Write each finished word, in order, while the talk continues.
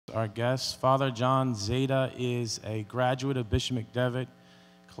Our guest, Father John Szada, is a graduate of Bishop McDevitt,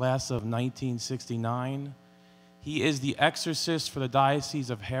 class of 1969. He is the exorcist for the Diocese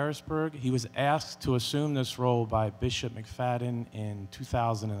of Harrisburg. He was asked to assume this role by Bishop McFadden in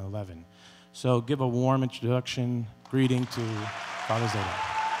 2011. So give a warm introduction, greeting to Father Szada.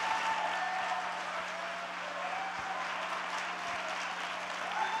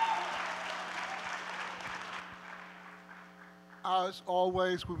 As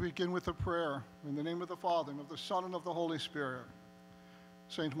always, we begin with a prayer. In the name of the Father, and of the Son, and of the Holy Spirit.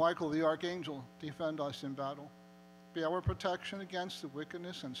 Saint Michael, the Archangel, defend us in battle. Be our protection against the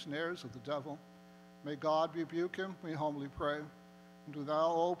wickedness and snares of the devil. May God rebuke him, we humbly pray. And do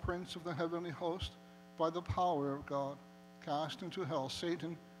thou, O Prince of the heavenly host, by the power of God, cast into hell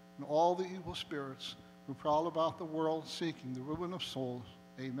Satan and all the evil spirits who prowl about the world seeking the ruin of souls.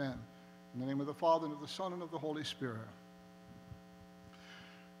 Amen. In the name of the Father, and of the Son, and of the Holy Spirit.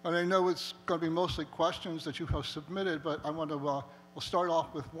 And I know it's going to be mostly questions that you have submitted, but I want to we'll start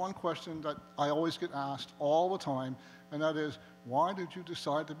off with one question that I always get asked all the time, and that is, why did you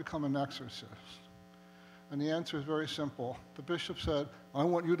decide to become an exorcist? And the answer is very simple. The bishop said, I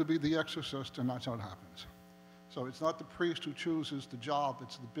want you to be the exorcist, and that's how it happens. So it's not the priest who chooses the job,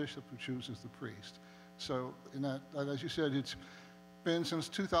 it's the bishop who chooses the priest. So in that, as you said, it's been since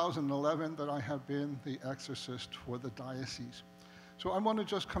 2011 that I have been the exorcist for the diocese. So I want to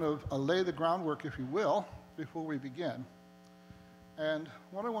just kind of lay the groundwork, if you will, before we begin. And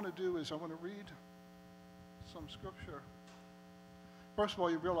what I want to do is I want to read some scripture. First of all,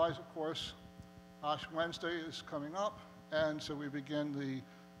 you realize, of course, Ash Wednesday is coming up, and so we begin the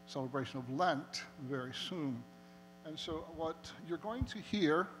celebration of Lent very soon. And so what you're going to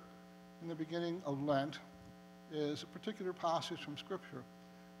hear in the beginning of Lent is a particular passage from Scripture.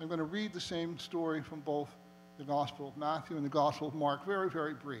 I'm going to read the same story from both the Gospel of Matthew and the Gospel of Mark, very,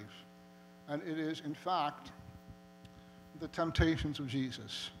 very brief. And it is, in fact, the temptations of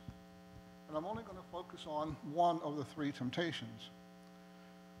Jesus. And I'm only going to focus on one of the three temptations.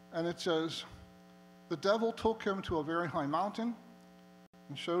 And it says, the devil took him to a very high mountain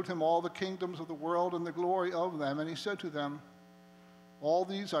and showed him all the kingdoms of the world and the glory of them. And he said to them, all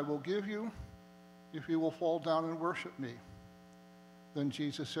these I will give you if you will fall down and worship me. Then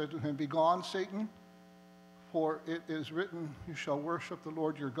Jesus said to him, begone, Satan, for it is written, you shall worship the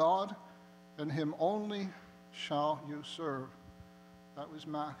Lord your God, and him only shall you serve. That was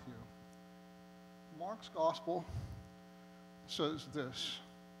Matthew. Mark's gospel says this.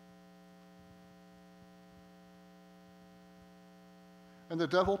 And the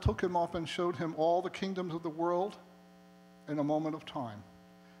devil took him up and showed him all the kingdoms of the world in a moment of time,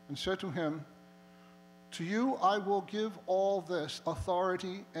 and said to him, to you I will give all this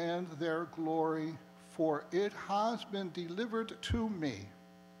authority and their glory, for it has been delivered to me,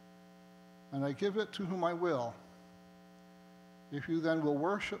 and I give it to whom I will. If you then will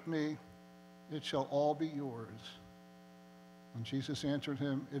worship me, it shall all be yours. And Jesus answered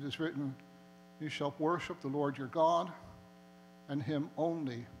him, it is written, you shall worship the Lord your God, and him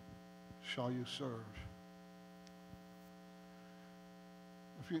only shall you serve.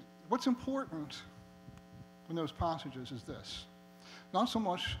 What's important in those passages is this. Not so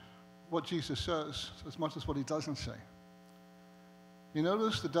much what Jesus says as much as what he doesn't say. You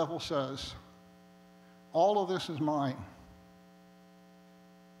notice the devil says, all of this is mine,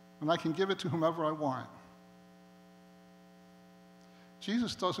 and I can give it to whomever I want.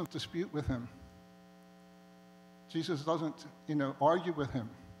 Jesus doesn't dispute with him. Jesus doesn't, argue with him.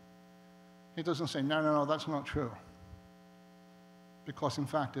 He doesn't say, no, that's not true. Because in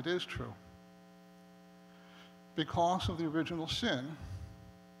fact it is true. Because of the original sin,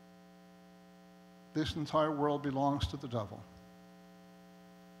 this entire world belongs to the devil.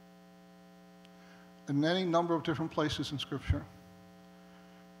 In any number of different places in Scripture,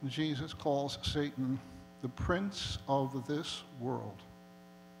 Jesus calls Satan the prince of this world.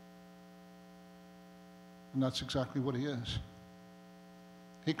 And that's exactly what he is.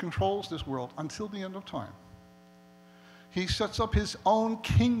 He controls this world until the end of time. He sets up his own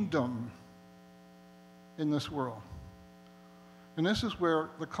kingdom in this world. And this is where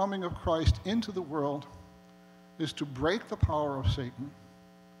the coming of Christ into the world is to break the power of Satan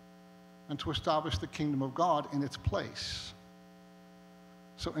and to establish the kingdom of God in its place.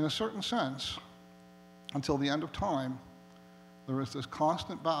 So in a certain sense, until the end of time, there is this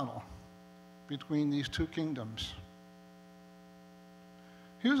constant battle between these two kingdoms.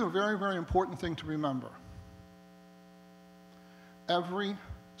 Here's a very, very important thing to remember. Every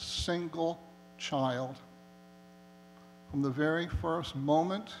single child, from the very first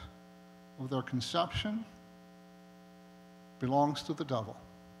moment of their conception, belongs to the devil.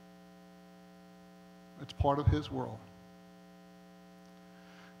 It's part of his world.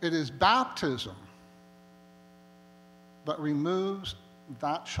 It is baptism that removes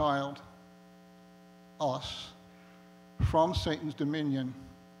that child, us, from Satan's dominion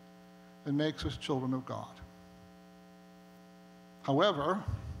and makes us children of God. However,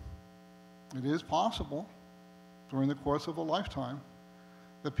 it is possible during the course of a lifetime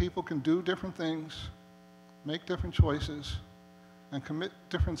that people can do different things, make different choices, and commit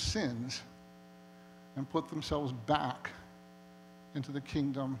different sins and put themselves back into the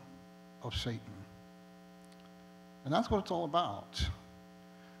kingdom of Satan. And that's what it's all about.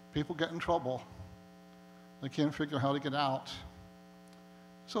 People get in trouble. They can't figure how to get out.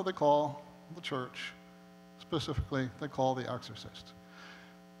 So they call the church. Specifically, they call the exorcist.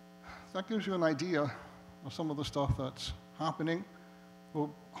 That gives you an idea of some of the stuff that's happening.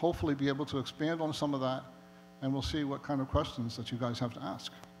 We'll hopefully be able to expand on some of that, and we'll see what kind of questions that you guys have to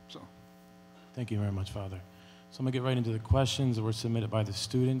ask. So, thank you very much, Father. So I'm going to get right into the questions that were submitted by the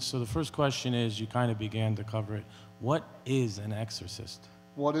students. So the first question is, you kind of began to cover it. What is an exorcist?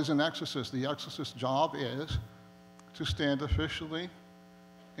 What is an exorcist? The exorcist's job is to stand officially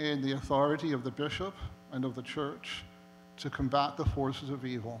in the authority of the bishop and of the church to combat the forces of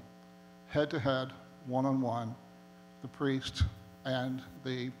evil, head-to-head, one-on-one, the priest and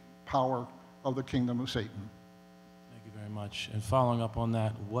the power of the kingdom of Satan. Thank you very much. And following up on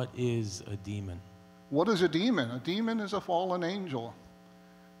that, what is a demon? What is a demon? A demon is a fallen angel.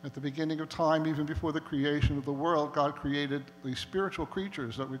 At the beginning of time, even before the creation of the world, God created these spiritual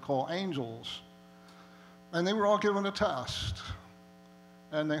creatures that we call angels. And they were all given a test.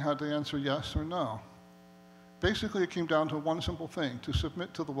 And they had to answer yes or no. Basically, it came down to one simple thing: to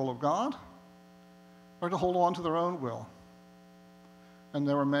submit to the will of God or to hold on to their own will. And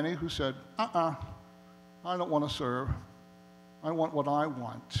there were many who said, I don't want to serve. I want what I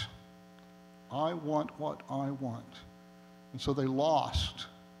want. I want what I want. And so they lost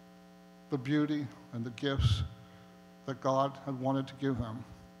the beauty and the gifts that God had wanted to give them.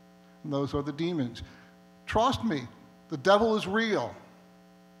 And those are the demons. Trust me, the devil is real.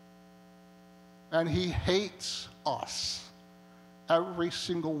 And he hates us, every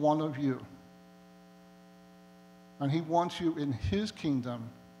single one of you. And he wants you in his kingdom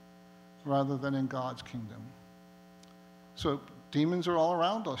rather than in God's kingdom. So demons are all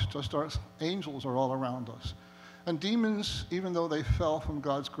around us, just as angels are all around us. And demons, even though they fell from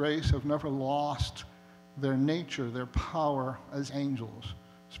God's grace, have never lost their nature, their power as angels,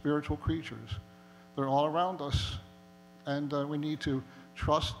 spiritual creatures. They're all around us, and we need to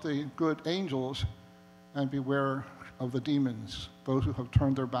trust the good angels and beware of the demons, those who have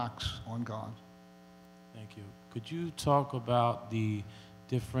turned their backs on God. Thank you. Could you talk about the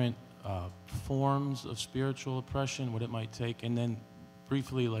different forms of spiritual oppression, what it might take, and then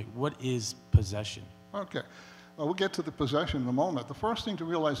briefly, like, what is possession? Okay. We'll get to the possession in a moment. The first thing to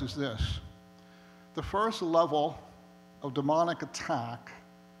realize is this. The first level of demonic attack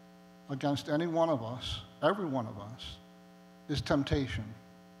against any one of us, every one of us, is temptation.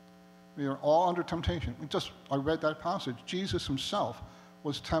 We are all under temptation. I read that passage. Jesus himself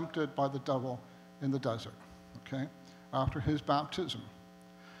was tempted by the devil in the desert, okay, after his baptism.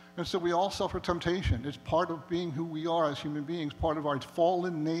 And so we all suffer temptation. It's part of being who we are as human beings, part of our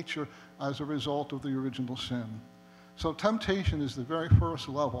fallen nature as a result of the original sin. So temptation is the very first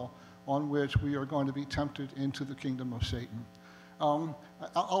level on which we are going to be tempted into the kingdom of Satan.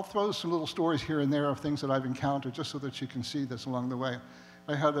 I'll throw some little stories here and there of things that I've encountered just so that you can see this along the way.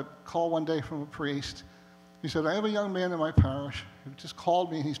 I had a call one day from a priest. He said, I have a young man in my parish who just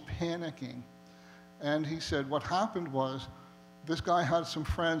called me and he's panicking. And he said, what happened was, this guy had some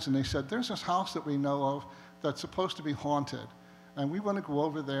friends and they said, there's this house that we know of that's supposed to be haunted. And we want to go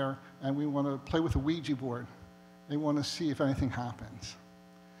over there and we want to play with a Ouija board. They want to see if anything happens.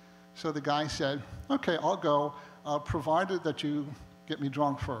 So the guy said, okay, I'll go, provided that you get me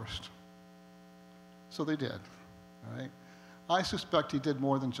drunk first. So they did, all right? I suspect he did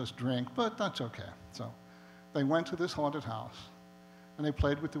more than just drink, but that's okay. So they went to this haunted house and they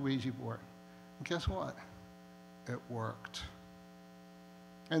played with the Ouija board. And guess what? It worked.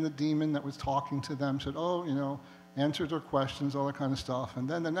 And the demon that was talking to them said, answered their questions, all that kind of stuff. And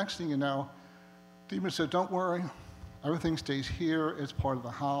then the next thing you know, the demon said, don't worry, everything stays here, it's part of the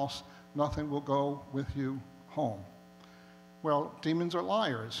house, nothing will go with you home. Well, demons are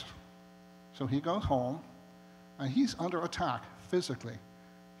liars. So he goes home, and he's under attack physically.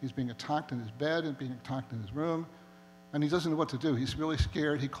 He's being attacked in his bed and being attacked in his room, and he doesn't know what to do. He's really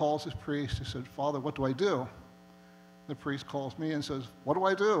scared. He calls his priest. He said, Father, what do I do? The priest calls me and says, what do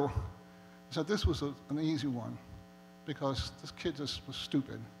I do? He said, this was an easy one, because this kid just was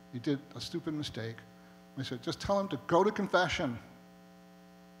stupid. He did a stupid mistake. They said, just tell him to go to confession,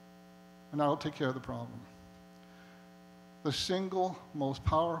 and that'll take care of the problem. The single most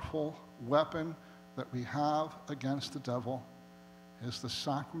powerful weapon that we have against the devil is the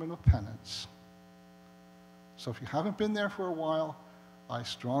sacrament of penance. So if you haven't been there for a while, I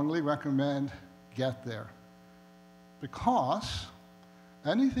strongly recommend get there. Because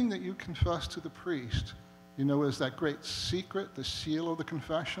anything that you confess to the priest, you know, is that great secret, the seal of the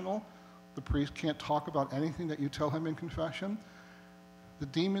confessional. The priest can't talk about anything that you tell him in confession. The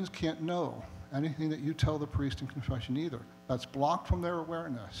demons can't know anything that you tell the priest in confession either. That's blocked from their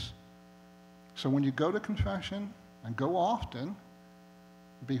awareness. So when you go to confession, and go often,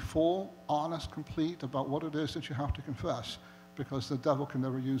 be full, honest, complete about what it is that you have to confess, because the devil can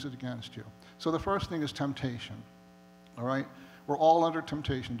never use it against you. So the first thing is temptation, all right? We're all under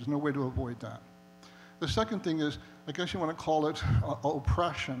temptation. There's no way to avoid that. The second thing is, I guess you want to call it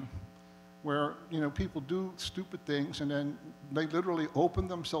oppression, where, you know, people do stupid things and then they literally open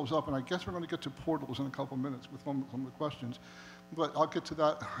themselves up. And I guess we're going to get to portals in a couple of minutes with some of the questions, but I'll get to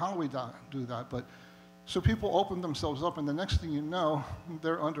that, how we do that. But so people open themselves up, and the next thing you know,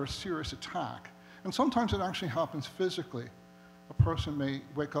 they're under serious attack. And sometimes it actually happens physically. A person may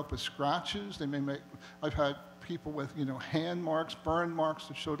wake up with scratches. They may I've had people with, you know, hand marks, burn marks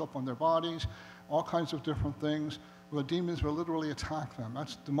that showed up on their bodies, all kinds of different things, where the demons will literally attack them.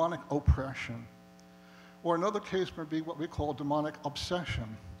 That's demonic oppression. Or another case would be what we call demonic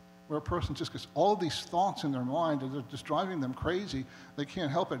obsession, where a person just gets all these thoughts in their mind and they're just driving them crazy. They can't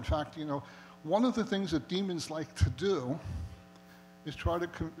help it. In fact, you know, one of the things that demons like to do is try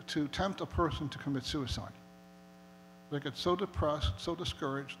to tempt a person to commit suicide. They get so depressed, so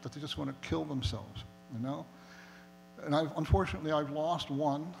discouraged, that they just want to kill themselves, you know? And unfortunately, I've lost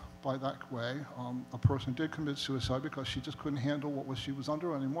one by that way. A person did commit suicide because she just couldn't handle what she was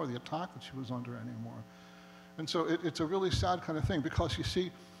under anymore, the attack that she was under anymore. And so it's a really sad kind of thing, because you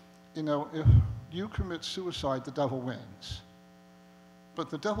see, you know, if you commit suicide, the devil wins. But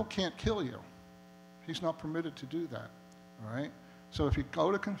the devil can't kill you. He's not permitted to do that, all right? So if you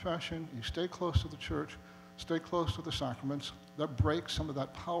go to confession, you stay close to the church, stay close to the sacraments, that breaks some of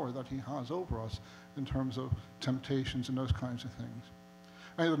that power that he has over us in terms of temptations and those kinds of things.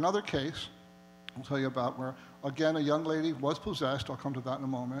 I had another case I'll tell you about where, again, a young lady was possessed. I'll come to that in a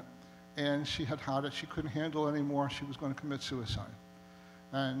moment. And she had it. She couldn't handle it anymore. She was going to commit suicide.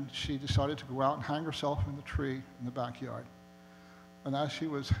 And she decided to go out and hang herself in the tree in the backyard. And as she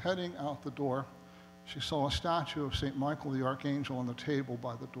was heading out the door, she saw a statue of St. Michael the Archangel on the table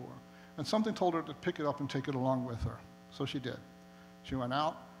by the door. And something told her to pick it up and take it along with her. So she did. She went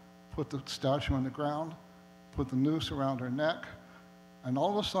out, put the statue on the ground, put the noose around her neck, and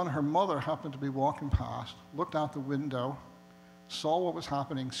all of a sudden her mother happened to be walking past, looked out the window, saw what was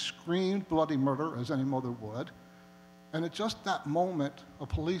happening, screamed bloody murder, as any mother would. And at just that moment, a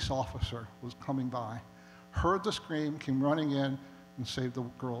police officer was coming by, heard the scream, came running in, and saved the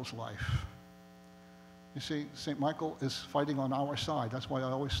girl's life. You see, St. Michael is fighting on our side. That's why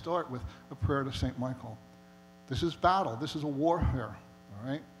I always start with a prayer to St. Michael. This is battle. This is a warfare, all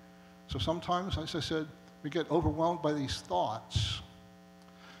right? So sometimes, as I said, we get overwhelmed by these thoughts.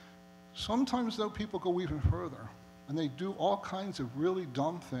 Sometimes, though, people go even further, and they do all kinds of really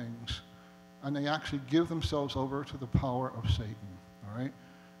dumb things, and they actually give themselves over to the power of Satan, all right?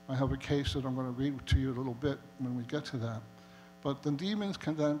 I have a case that I'm going to read to you a little bit when we get to that. But the demons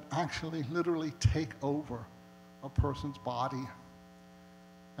can then actually literally take over a person's body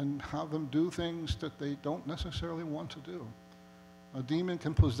and have them do things that they don't necessarily want to do. A demon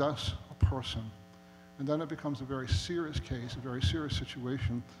can possess a person, and then it becomes a very serious case, a very serious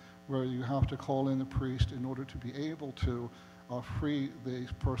situation where you have to call in a priest in order to be able to free the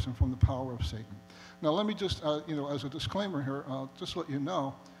person from the power of Satan. Now let me just, you know, as a disclaimer here, just let you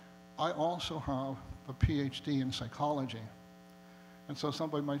know, I also have a PhD in psychology. And so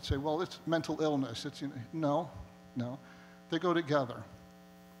somebody might say, well, it's mental illness. It's, you know, no, they go together.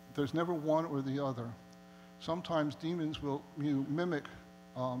 There's never one or the other. Sometimes demons will mimic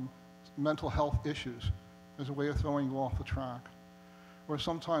mental health issues as a way of throwing you off the track. Or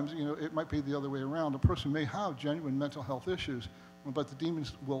sometimes, you know, it might be the other way around. A person may have genuine mental health issues, but the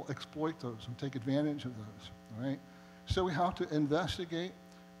demons will exploit those and take advantage of those, all right? So we have to investigate.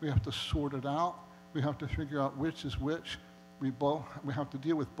 We have to sort it out. We have to figure out which is which. We have to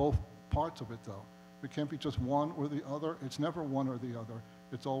deal with both parts of it, though. It can't be just one or the other. It's never one or the other.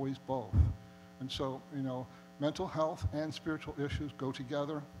 It's always both. And so, you know, mental health and spiritual issues go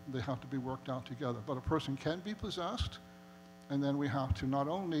together. They have to be worked out together. But a person can be possessed, and then we have to not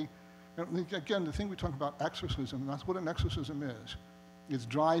only, again, the thing we talk about exorcism, that's what an exorcism is. It's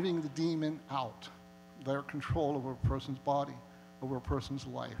driving the demon out. their control over a person's body, over a person's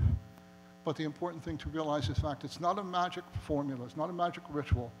life. But the important thing to realize is the fact it's not a magic formula, it's not a magic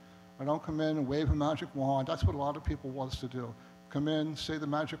ritual. I don't come in and wave a magic wand. That's what a lot of people want us to do. Come in, say the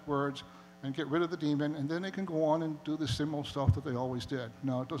magic words, and get rid of the demon, and then they can go on and do the similar stuff that they always did.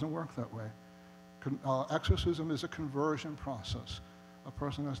 No, it doesn't work that way. Exorcism is a conversion process. A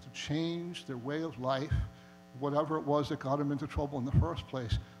person has to change their way of life. Whatever it was that got them into trouble in the first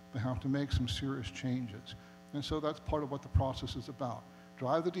place, they have to make some serious changes. And so that's part of what the process is about.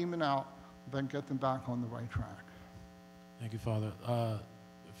 Drive the demon out, then get them back on the right track. Thank you, Father. A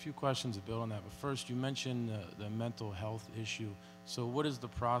few questions to build on that. But first, you mentioned the mental health issue. So what does the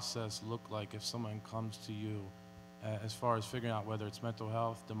process look like if someone comes to you as far as figuring out whether it's mental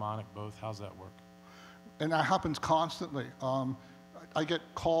health, demonic, both? How's that work? And that happens constantly. I get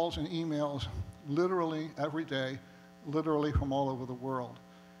calls and emails literally every day, literally from all over the world.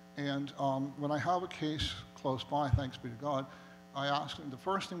 And when I have a case close by, thanks be to God, I ask them, the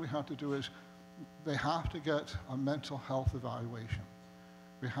first thing we have to do is they have to get a mental health evaluation.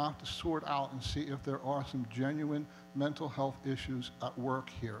 We have to sort out and see if there are some genuine mental health issues at work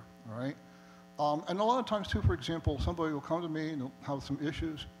here, all right? And a lot of times too, for example, somebody will come to me and they'll have some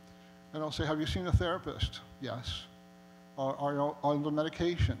issues, and I'll say, have you seen a therapist? Yes. Are you on the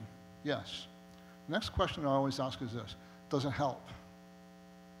medication? Yes. The next question I always ask is this: does it help?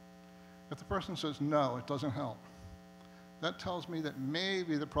 If the person says no, it doesn't help, that tells me that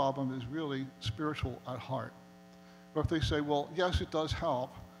maybe the problem is really spiritual at heart. But if they say, well, yes, it does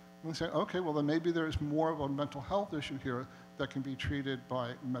help, we say, okay, well, then maybe there's more of a mental health issue here that can be treated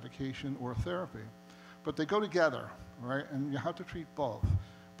by medication or therapy. But they go together, right? And you have to treat both.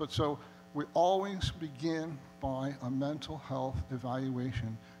 But so we always begin by a mental health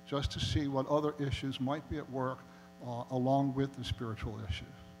evaluation just to see what other issues might be at work along with the spiritual issues.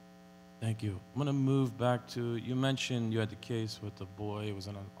 Thank you. I'm going to move back to, you mentioned you had the case with the boy who was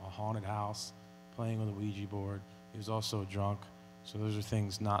in a haunted house playing with a Ouija board. He was also drunk, so those are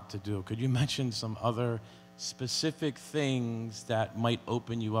things not to do. Could you mention some other specific things that might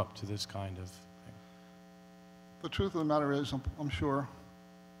open you up to this kind of thing? The truth of the matter is, I'm sure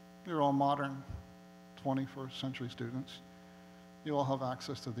you're all modern 21st century students. You all have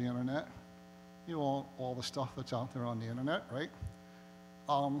access to the internet. You all the stuff that's out there on the internet, right?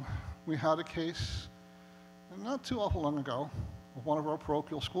 We had a case not too awful long ago of one of our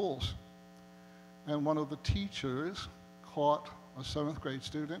parochial schools. And one of the teachers caught a 7th grade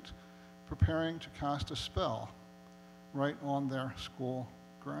student preparing to cast a spell right on their school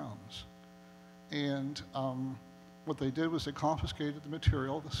grounds. And what they did was they confiscated the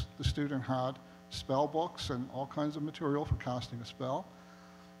material. The student had spell books and all kinds of material for casting a spell.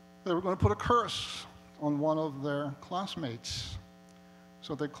 They were going to put a curse on one of their classmates.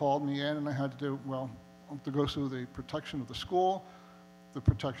 So they called me in, and I had to go through the protection of the school, the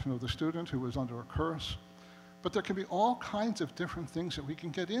protection of the student who was under a curse. But there can be all kinds of different things that we can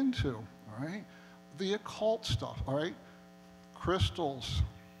get into, all right? The occult stuff, all right? Crystals,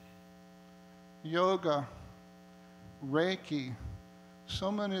 yoga, Reiki,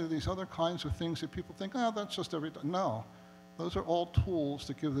 so many of these other kinds of things that people think, oh, that's just every day. No, those are all tools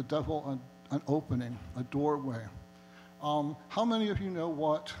that give the devil an opening, a doorway. How many of you know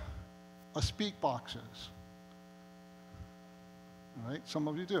what a speak box is? All right, some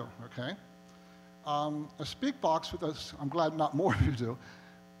of you do, okay? A speak box, I'm glad not more of you do.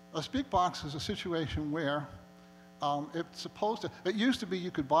 A speak box is a situation where it's supposed to, it used to be you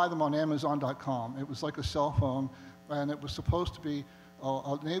could buy them on Amazon.com. It was like a cell phone, and it was supposed to be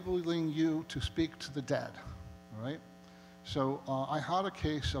enabling you to speak to the dead, all right? So I had a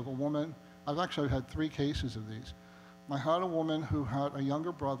case of a woman, I've actually had 3 cases of these. I had a woman who had a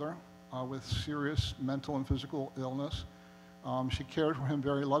younger brother with serious mental and physical illness. She cared for him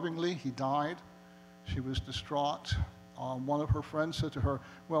very lovingly. He died. She was distraught. One of her friends said to her,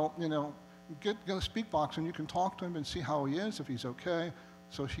 well, you know, get a speak box and you can talk to him and see how he is, if he's okay.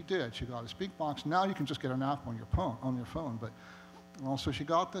 So she did. She got a speak box. Now you can just get an app on your phone. But so she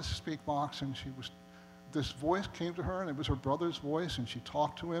got this speak box, and this voice came to her, and it was her brother's voice, and she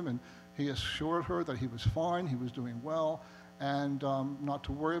talked to him, and he assured her that he was fine, he was doing well, and not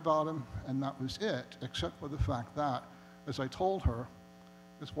to worry about him, and that was it, except for the fact that, as I told her,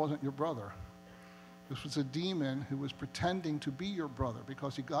 this wasn't your brother. This was a demon who was pretending to be your brother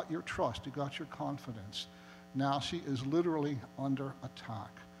because he got your trust, he got your confidence. Now she is literally under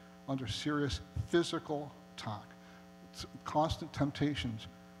attack, under serious physical attack, constant temptations.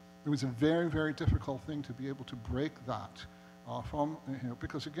 It was a very, very difficult thing to be able to break that from,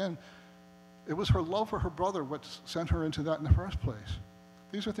 because again, it was her love for her brother what sent her into that in the first place.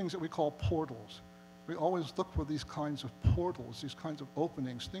 These are things that we call portals. We always look for these kinds of portals, these kinds of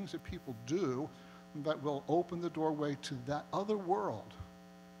openings, things that people do that will open the doorway to that other world,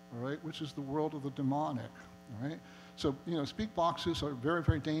 all right, which is the world of the demonic, all right? So, speak boxes are very,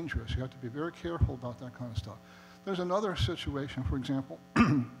 very dangerous. You have to be very careful about that kind of stuff. There's another situation, for example,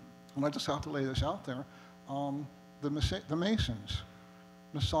 and I just have to lay this out there, the Masons,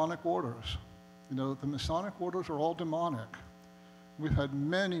 Masonic orders. The Masonic orders are all demonic. We've had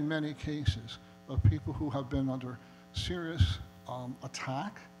many, many cases of people who have been under serious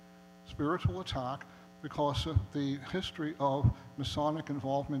attack, spiritual attack, because of the history of Masonic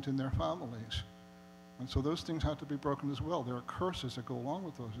involvement in their families. And so those things have to be broken as well. There are curses that go along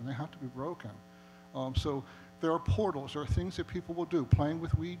with those, and they have to be broken. So there are portals. There are things that people will do, playing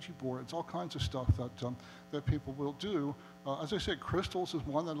with Ouija boards, all kinds of stuff that people will do. As I said, crystals is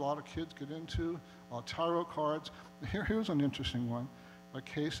one that a lot of kids get into, tarot cards. Here's an interesting one, a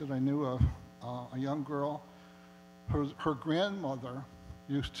case that I knew of, a young girl. Her grandmother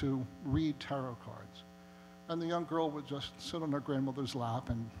used to read tarot cards. And the young girl would just sit on her grandmother's lap,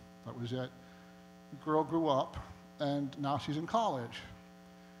 and that was it. The girl grew up, and now she's in college.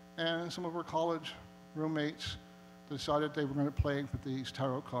 And some of her college roommates decided they were going to play with these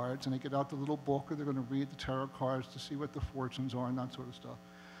tarot cards, and they get out the little book, and they're going to read the tarot cards to see what the fortunes are and that sort of stuff.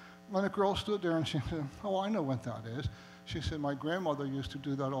 And the girl stood there, and she said, "Oh, I know what that is." She said, "My grandmother used to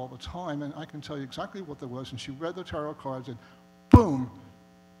do that all the time, and I can tell you exactly what that was." And she read the tarot cards, and boom,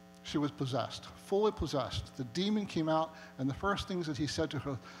 she was possessed, fully possessed. The demon came out, and the first things that he said to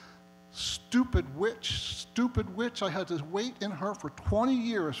her, stupid witch, I had to wait in her for 20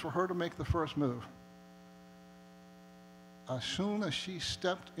 years for her to make the first move." As soon as she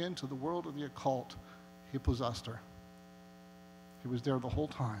stepped into the world of the occult, he possessed her. He was there the whole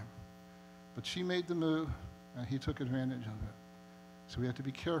time. But she made the move, and he took advantage of it. So we have to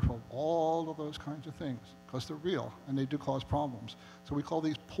be careful of all of those kinds of things, because they're real, and they do cause problems. So we call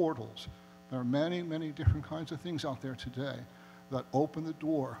these portals. There are many, many different kinds of things out there today that open the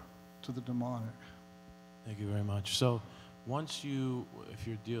door to the demonic. Thank you very much. So if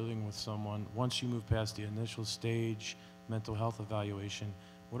you're dealing with someone, once you move past the initial stage, mental health evaluation,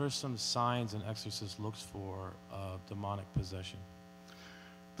 what are some signs an exorcist looks for of demonic possession?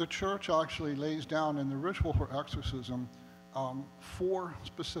 The church actually lays down in the ritual for exorcism 4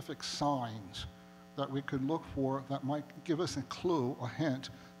 specific signs that we could look for that might give us a clue, a hint,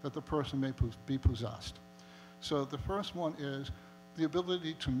 that the person may be possessed. So the first one is the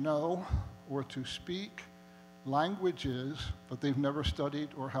ability to know or to speak languages that they've never studied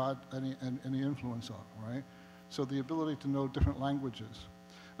or had any influence on, right? So the ability to know different languages.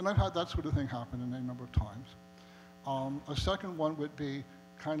 And I've had that sort of thing happen a number of times. A second one would be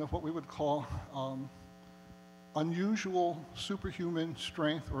kind of what we would call unusual superhuman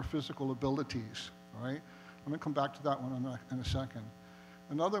strength or physical abilities, all right? I'm going to come back to that one in a second.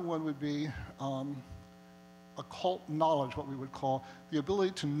 Another one would be occult knowledge, what we would call the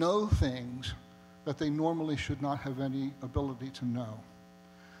ability to know things that they normally should not have any ability to know.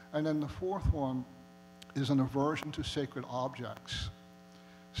 And then the fourth one is an aversion to sacred objects.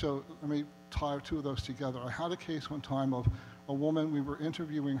 So let me tie 2 of those together. I had a case one time of a woman, we were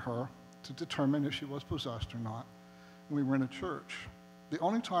interviewing her to determine if she was possessed or not, and we were in a church. The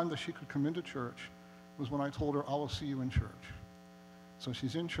only time that she could come into church was when I told her, "I will see you in church." So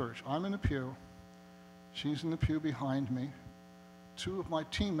she's in church. I'm in the pew. She's in the pew behind me. 2 of my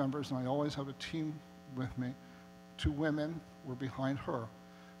team members, and I always have a team with me, 2 women were behind her.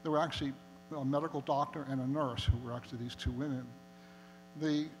 There were actually a medical doctor and a nurse who were actually these 2 women.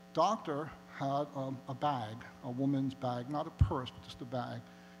 The doctor had a bag, a woman's bag, not a purse, but just a bag,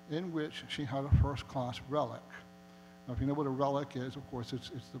 in which she had a first-class relic. Now, if you know what a relic is, of course, it's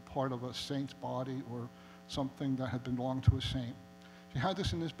the part of a saint's body or something that had belonged to a saint. She had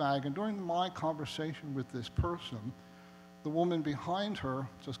this in this bag, and during my conversation with this person, the woman behind her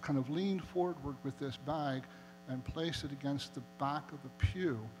just kind of leaned forward with this bag and placed it against the back of the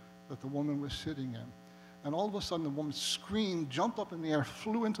pew that the woman was sitting in. And all of a sudden, the woman screamed, jumped up in the air,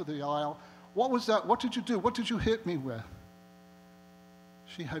 flew into the aisle. "What was that? What did you do? What did you hit me with?"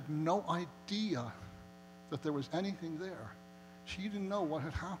 She had no idea that there was anything there. She didn't know what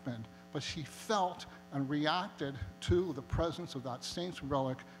had happened, but she felt and reacted to the presence of that saint's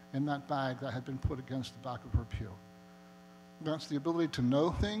relic in that bag that had been put against the back of her pew. That's the ability to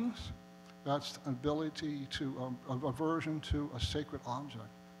know things. That's an ability to, aversion to a sacred object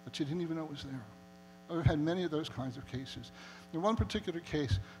that she didn't even know was there. We've had many of those kinds of cases. In one particular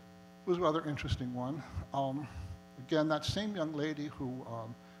case was a rather interesting one. Again, that same young lady who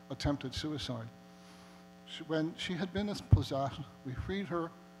attempted suicide, when she had been possessed, we freed her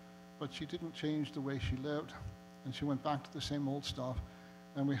but she didn't change the way she lived, and she went back to the same old stuff,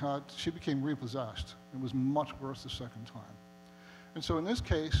 and she became repossessed. It was much worse the second time. And so in this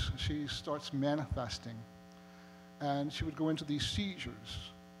case, she starts manifesting, and she would go into these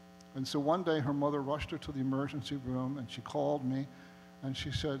seizures. And so one day her mother rushed her to the emergency room, and she called me, and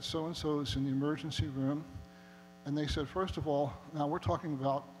she said, so-and-so is in the emergency room. And they said, first of all, now we're talking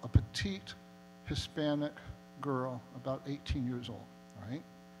about a petite Hispanic girl, about 18 years old, right?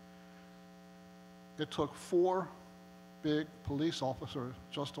 It took 4 big police officers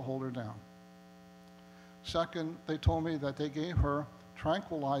just to hold her down. Second, they told me that they gave her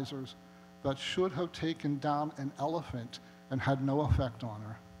tranquilizers that should have taken down an elephant and had no effect on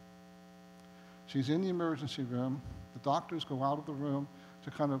her. She's in the emergency room. The doctors go out of the room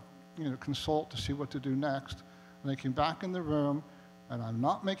to kind of, consult to see what to do next. And they came back in the room, and I'm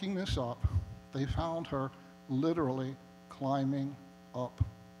not making this up, they found her literally climbing up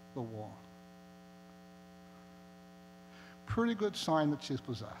the wall. Pretty good sign that she's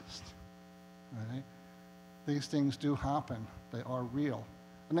possessed, right? These things do happen. They are real.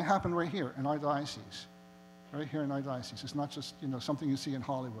 And they happen right here in our diocese, right here in our diocese. It's not just, something you see in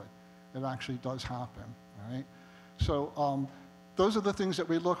Hollywood. It actually does happen, all right? So those are the things that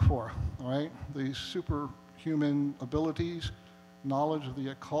we look for, all right? These superhuman abilities, knowledge of the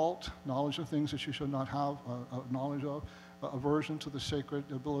occult, knowledge of things that you should not have knowledge of, aversion to the sacred,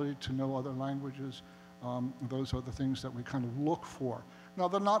 ability to know other languages. Those are the things that we kind of look for. Now,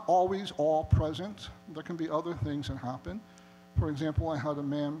 they're not always all present. There can be other things that happen. For example, I had a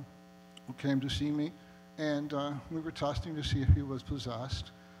man who came to see me, and we were testing to see if he was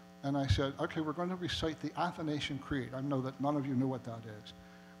possessed. And I said, okay, we're going to recite the Athanasian Creed. I know that none of you know what that is.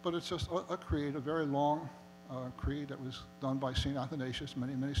 But it's just a creed, a very long creed that was done by St. Athanasius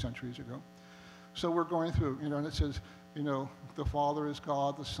many, many centuries ago. So we're going through, and it says, the Father is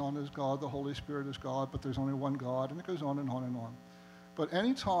God, the Son is God, the Holy Spirit is God, but there's only one God, and it goes on and on and on. But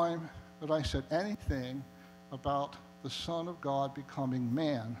any time that I said anything about the Son of God becoming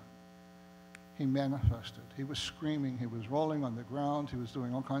man, he manifested. He was screaming, he was rolling on the ground, he was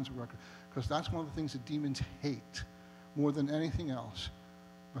doing all kinds of work, because that's one of the things that demons hate more than anything else,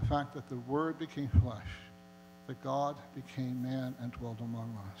 the fact that the Word became flesh, that God became man and dwelled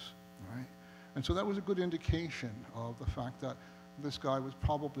among us, right? And so that was a good indication of the fact that this guy was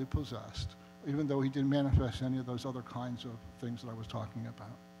probably possessed, even though he didn't manifest any of those other kinds of things that I was talking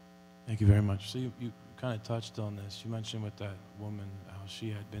about. Thank you very much. So you kind of touched on this. You mentioned with that woman how she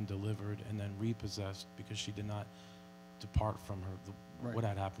had been delivered and then repossessed because she did not depart from her, Right. what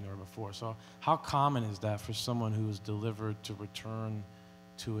had happened to her before. So how common is that for someone who is delivered to return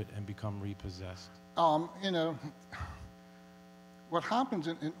to it and become repossessed? What happens,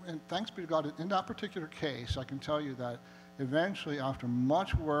 and thanks be to God, in that particular case, I can tell you that eventually, after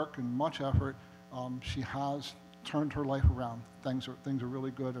much work and much effort, she has turned her life around. Things are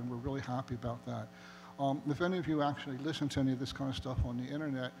really good, and we're really happy about that. If any of you actually listen to any of this kind of stuff on the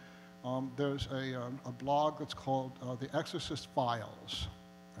internet, there's a blog that's called the Exorcist Files,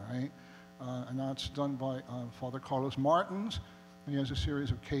 all right? And that's done by Father Carlos Martins, and he has a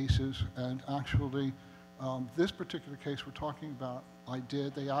series of cases, and actually, this particular case we're talking about,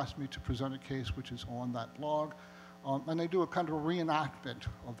 they asked me to present a case which is on that blog, and they do a kind of a reenactment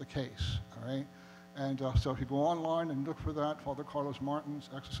of the case, all right? And so if you go online and look for that, Father Carlos Martins,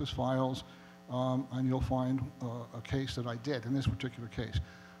 Exorcist Files, and you'll find a case that I did in this particular case.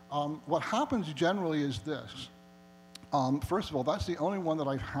 What happens generally is this. First of all, that's the only one that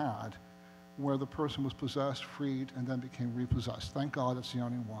I've had where the person was possessed, freed, and then became repossessed. Thank God it's the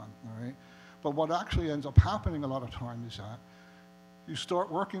only one, all right? But what actually ends up happening a lot of times is that you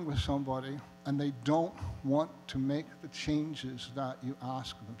start working with somebody and they don't want to make the changes that you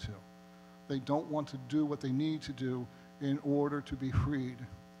ask them to. They don't want to do what they need to do in order to be freed.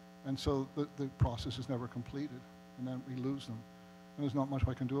 And so the process is never completed, and then we lose them. And there's not much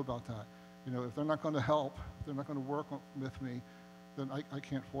I can do about that. If they're not going to help, if they're not going to work with me, then I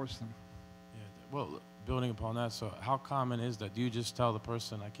can't force them. Yeah. Well, building upon that, so how common is that? Do you just tell the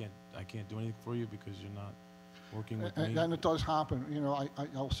person, I can't do anything for you because you're not working with me? And it does happen.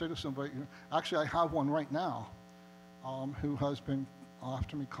 I'll say to somebody, actually I have one right now who has been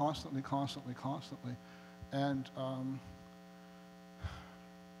after me constantly. And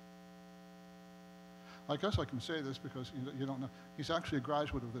I guess I can say this because you don't know. He's actually a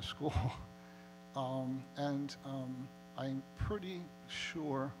graduate of this school. And I'm pretty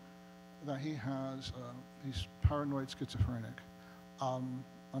sure that he's paranoid schizophrenic.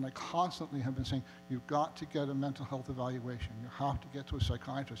 And I constantly have been saying, you've got to get a mental health evaluation. You have to get to a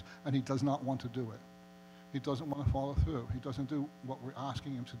psychiatrist. And he does not want to do it. He doesn't want to follow through. He doesn't do what we're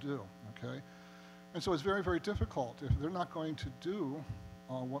asking him to do, okay? And so it's very, very difficult. If they're not going to do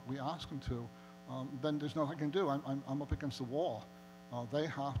what we ask them to, then there's nothing I can do. I'm up against the wall. They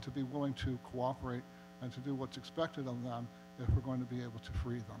have to be willing to cooperate and to do what's expected of them if we're going to be able to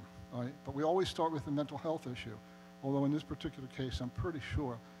free them, all right? But we always start with the mental health issue, although in this particular case, I'm pretty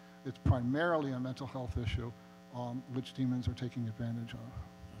sure it's primarily a mental health issue which demons are taking advantage of.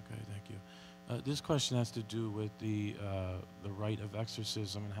 Okay, thank you. This question has to do with the rite of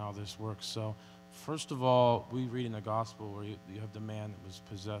exorcism and how this works. So, first of all, we read in the gospel where you have the man that was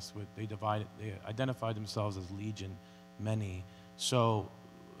possessed with, they identified themselves as legion, many. So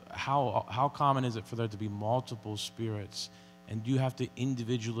how common is it for there to be multiple spirits? And do you have to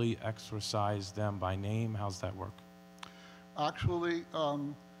individually exorcise them by name? How's that work? Actually,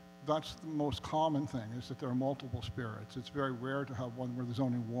 that's the most common thing, is that there are multiple spirits. It's very rare to have one where there's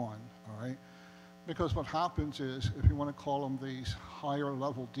only one, all right? Because what happens is, if you want to call them these higher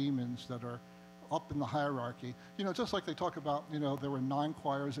level demons that are up in the hierarchy, you know, just like they talk about, you know, there were 9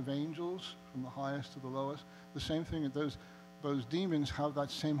 choirs of angels from the highest to the lowest. The same thing, those demons have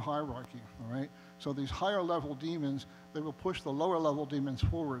that same hierarchy, all right? So these higher level demons, they will push the lower level demons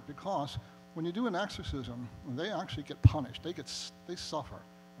forward, because when you do an exorcism, they actually get punished. They suffer,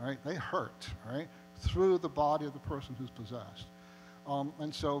 all right? They hurt, all right, through the body of the person who's possessed.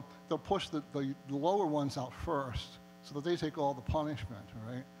 And so they'll push the lower ones out first so that they take all the punishment,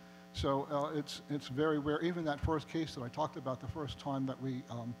 all right? So it's very rare. Even that first case that I talked about the first time that we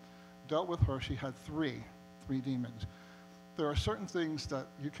dealt with her, she had three demons. There are certain things that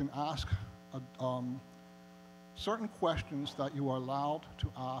you can ask, certain questions that you are allowed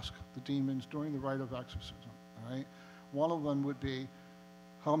to ask the demons during the rite of exorcism, all right? One of them would be,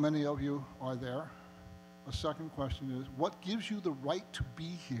 how many of you are there? A second question is, what gives you the right to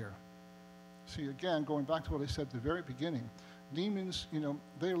be here? See, again, going back to what I said at the very beginning, demons, you know,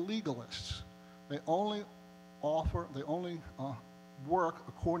 they're legalists. They only work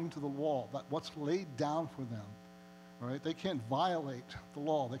according to the law, that what's laid down for them, all right? They can't violate the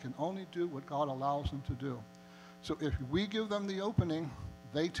law. They can only do what God allows them to do. So if we give them the opening,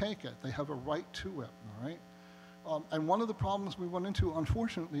 they take it. They have a right to it, all right? And one of the problems we run into,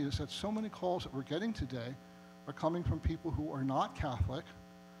 unfortunately, is that so many calls that we're getting today are coming from people who are not Catholic,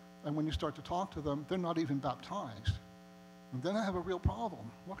 and when you start to talk to them, they're not even baptized. And then I have a real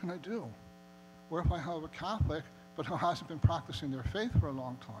problem. What can I do? Or if I have a Catholic, but who hasn't been practicing their faith for a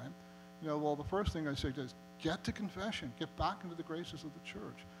long time, you know, well, the first thing I say is, get to confession, get back into the graces of the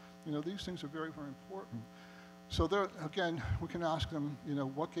church. You know, these things are very, very important. So there, again, we can ask them, you know,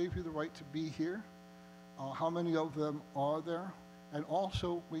 what gave you the right to be here? How many of them are there? And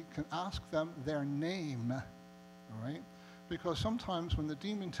also, we can ask them their name, all right? Because sometimes when the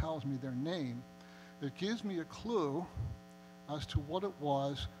demon tells me their name, it gives me a clue as to what it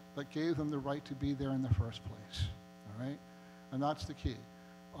was that gave them the right to be there in the first place, all right? And that's the key.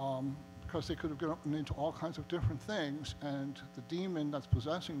 Because they could have gotten into all kinds of different things, and the demon that's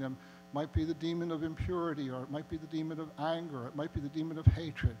possessing them might be the demon of impurity, or it might be the demon of anger, it might be the demon of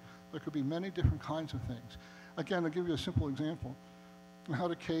hatred. There could be many different kinds of things. Again, I'll give you a simple example. I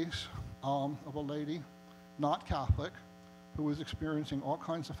had a case of a lady, not Catholic, who was experiencing all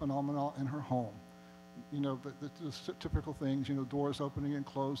kinds of phenomena in her home. You know, the typical things, you know, doors opening and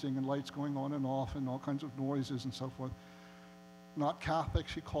closing and lights going on and off and all kinds of noises and so forth. Not Catholic,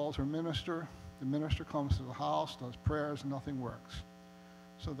 she calls her minister. The minister comes to the house, does prayers, and nothing works.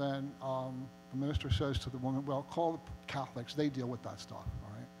 So then the minister says to the woman, well, call the Catholics, they deal with that stuff, all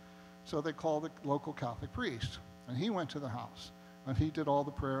right? So they called the local Catholic priest, and he went to the house, and he did all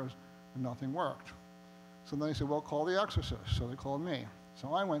the prayers, and nothing worked. So then they said, well, call the exorcist. So they called me.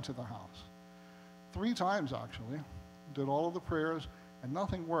 So I went to the house. 3 times, actually, did all of the prayers, and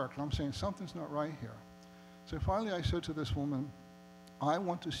nothing worked. And I'm saying, something's not right here. So finally I said to this woman, I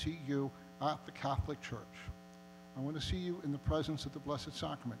want to see you at the Catholic Church. I want to see you in the presence of the Blessed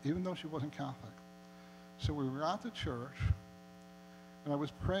Sacrament, even though she wasn't Catholic. So we were at the church, and I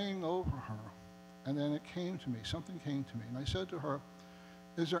was praying over her, and then it came to me, something came to me, and I said to her,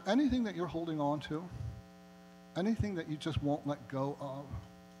 is there anything that you're holding on to? Anything that you just won't let go of?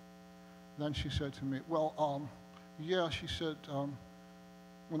 Then she said to me, well, yeah, she said,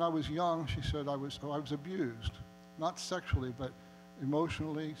 when I was young, she said, I was abused, not sexually, but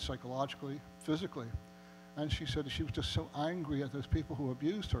emotionally, psychologically, physically. And she said she was just so angry at those people who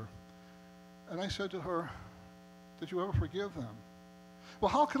abused her. And I said to her, did you ever forgive them? Well,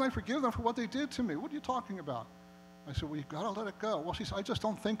 how can I forgive them for what they did to me? What are you talking about? I said, well, you've got to let it go. Well, she said, I just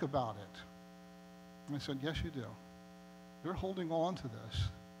don't think about it. And I said, yes, you do. You're holding on to this.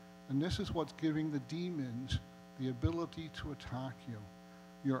 And this is what's giving the demons the ability to attack you.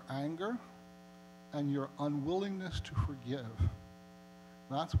 Your anger and your unwillingness to forgive.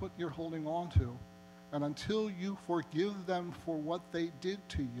 That's what you're holding on to. And until you forgive them for what they did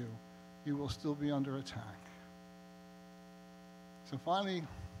to you, you will still be under attack. So finally,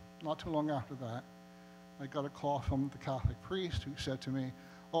 not too long after that, I got a call from the Catholic priest who said to me,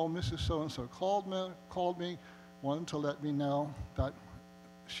 "Oh, Mrs. So-and-so called me, wanted to let me know that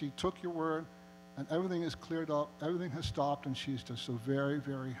she took your word and everything is cleared up, everything has stopped, and she's just so very,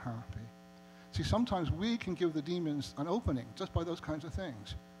 very happy." See, sometimes we can give the demons an opening just by those kinds of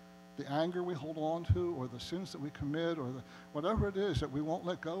things. The anger we hold on to, or the sins that we commit, or whatever it is that we won't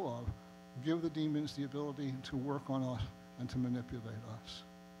let go of, give the demons the ability to work on us and to manipulate us.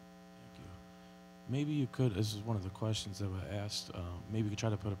 Thank you. Maybe you could, this is one of the questions that I asked, maybe you could try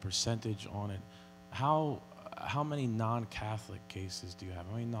to put a percentage on it. How many non-Catholic cases do you have?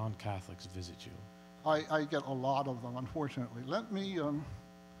 How many non-Catholics visit you? I get a lot of them, unfortunately. Let me,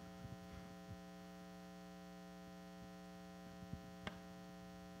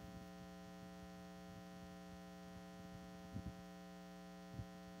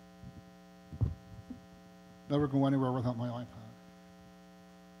 never go anywhere without my iPad.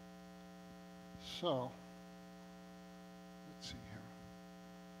 So, let's see here.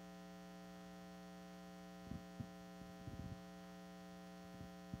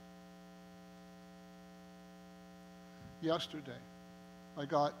 Yesterday, I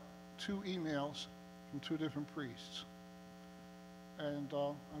got 2 emails from 2 different priests. And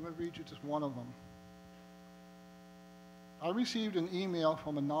I'm going to read you just one of them. I received an email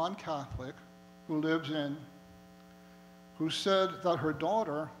from a non-Catholic who said that her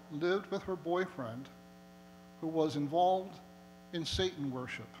daughter lived with her boyfriend who was involved in Satan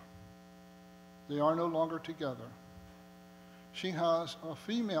worship. They are no longer together. She has a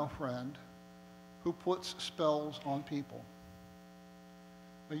female friend who puts spells on people.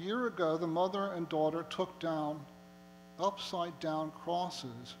 A year ago, the mother and daughter took down upside-down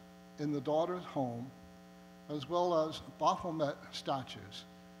crosses in the daughter's home, as well as Baphomet statues.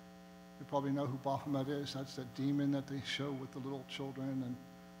 You probably know who Baphomet is. That's that demon that they show with the little children, and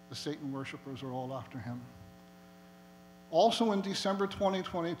the Satan worshipers are all after him. Also in December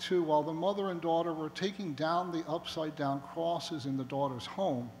 2022, while the mother and daughter were taking down the upside-down crosses in the daughter's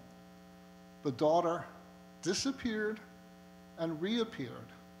home, the daughter disappeared and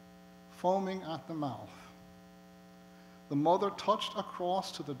reappeared, foaming at the mouth. The mother touched a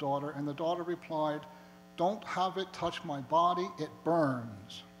cross to the daughter, and the daughter replied, "Don't have it touch my body, it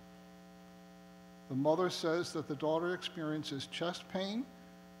burns." The mother says that the daughter experiences chest pain,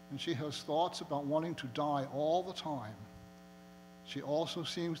 and she has thoughts about wanting to die all the time. She also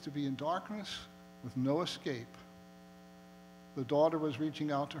seems to be in darkness with no escape. The daughter was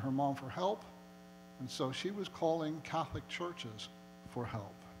reaching out to her mom for help, and so she was calling Catholic churches for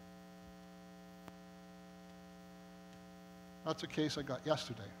help. That's a case I got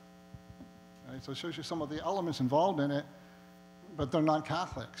yesterday. Right? So it shows you some of the elements involved in it, but they're not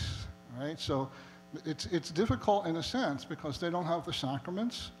Catholics. Right? So it's difficult in a sense because they don't have the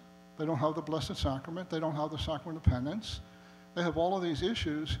sacraments, they don't have the Blessed Sacrament, they don't have the Sacrament of Penance. They have all of these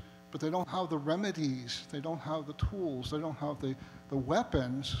issues, but they don't have the remedies, they don't have the tools, they don't have the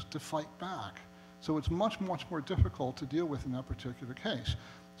weapons to fight back. So it's much, much more difficult to deal with in that particular case.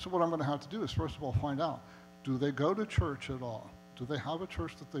 So what I'm going to have to do is, first of all, find out, do they go to church at all? Do they have a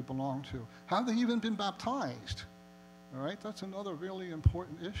church that they belong to? Have they even been baptized? All right, that's another really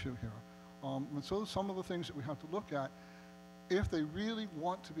important issue here. And so some of the things that we have to look at, if they really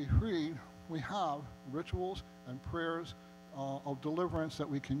want to be freed, we have rituals and prayers of deliverance that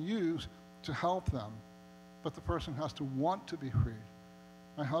we can use to help them. But the person has to want to be freed.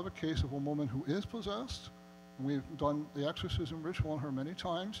 I have a case of a woman who is possessed. We've done the exorcism ritual on her many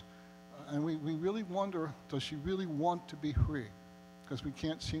times. And we really wonder, does she really want to be free? Because we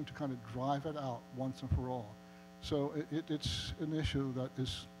can't seem to kind of drive it out once and for all. So it's an issue that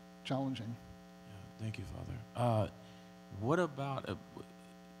is challenging. Yeah, thank you, Father.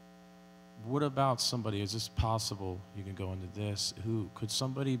 What about somebody, is this possible, you can go into this, could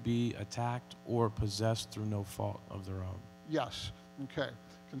somebody be attacked or possessed through no fault of their own? Yes, okay.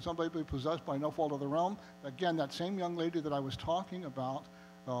 Can somebody be possessed by no fault of their own? Again, that same young lady that I was talking about,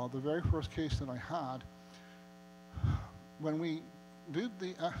 the very first case that I had, when we did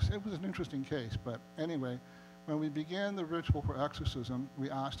it was an interesting case, but anyway, when we began the ritual for exorcism,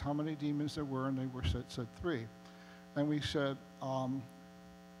 we asked how many demons there were, and they said 3. And we said,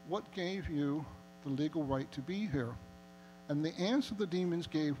 what gave you the legal right to be here? And the answer the demons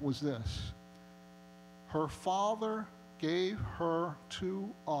gave was this: her father gave her to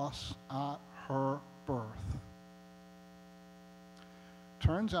us at her birth.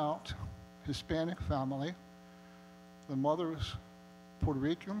 Turns out, Hispanic family, the mother was Puerto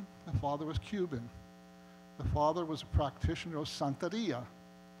Rican, the father was Cuban. The father was a practitioner of Santeria.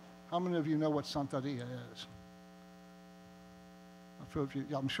 How many of you know what Santeria is?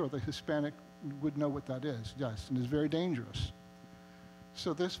 I'm sure the Hispanic would know what that is, yes, and it's very dangerous.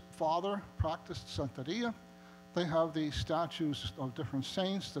 So this father practiced Santeria. They have these statues of different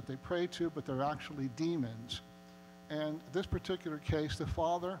saints that they pray to, but they're actually demons. And this particular case, the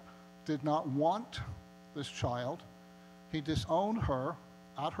father did not want this child. He disowned her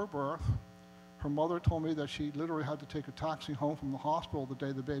at her birth. Her mother told me that she literally had to take a taxi home from the hospital the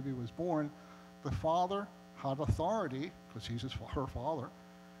day the baby was born. The father had authority, because he's her father,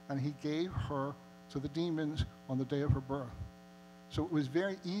 and he gave her to the demons on the day of her birth. So it was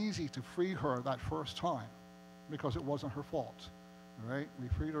very easy to free her that first time, because it wasn't her fault. All right? We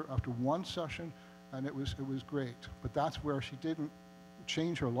freed her after one session, and it was great. But that's where she didn't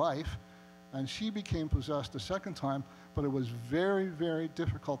change her life, and she became possessed the second time, but it was very, very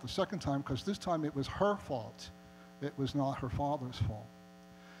difficult the second time, because this time it was her fault. It was not her father's fault.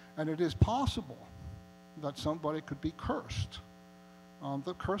 And it is possible that somebody could be cursed.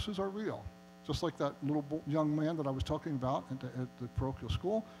 The curses are real. Just like that little young man that I was talking about at the parochial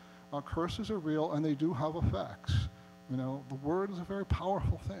school, curses are real, and they do have effects. You know, the word is a very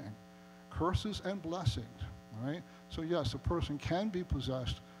powerful thing. Curses and blessings, right? So yes, a person can be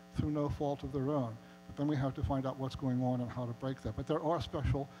possessed through no fault of their own, but then we have to find out what's going on and how to break that. But there are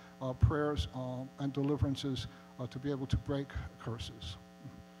special prayers and deliverances to be able to break curses.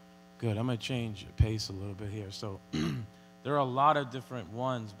 Good. I'm going to change pace a little bit here. So there are a lot of different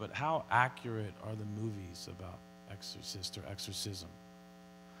ones, but how accurate are the movies about Exorcist or exorcism?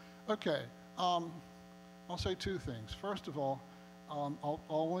 Okay. I'll say two things. First of all, I'll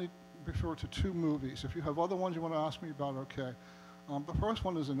only refer to two movies. If you have other ones you want to ask me about, okay. The first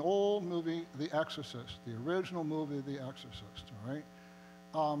one is an old movie, The Exorcist, the original movie, The Exorcist, all right?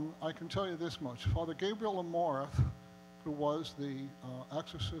 I can tell you this much. Father Gabriel Amorth, who was the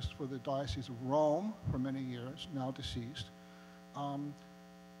exorcist for the Diocese of Rome for many years, now deceased,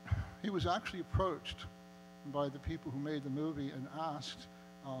 he was actually approached by the people who made the movie and asked,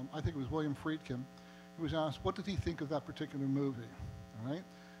 I think it was William Friedkin, he was asked, what did he think of that particular movie, all right?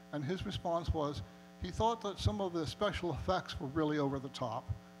 And his response was, he thought that some of the special effects were really over the top,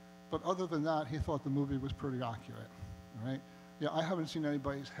 but other than that, he thought the movie was pretty accurate, all right? Yeah, I haven't seen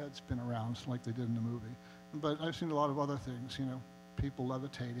anybody's head spin around like they did in the movie, but I've seen a lot of other things, you know, people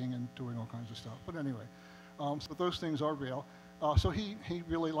levitating and doing all kinds of stuff. But anyway, so those things are real. So he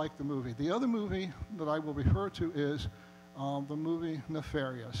really liked the movie. The other movie that I will refer to is the movie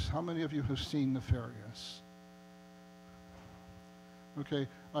Nefarious. How many of you have seen Nefarious? Okay,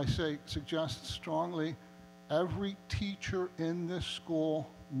 I suggest strongly every teacher in this school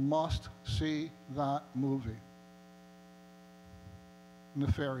must see that movie.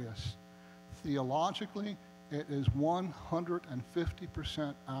 Nefarious. Theologically, it is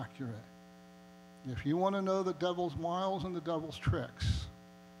 150% accurate. If you want to know the devil's wiles and the devil's tricks,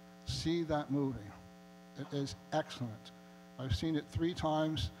 see that movie. It is excellent. I've seen it 3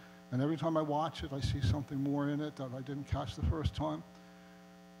 times, and every time I watch it, I see something more in it that I didn't catch the first time.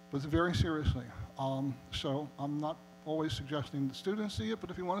 But very seriously. So I'm not always suggesting the students see it, but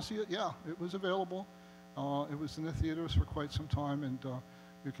if you want to see it, yeah, it was available. It was in the theaters for quite some time, and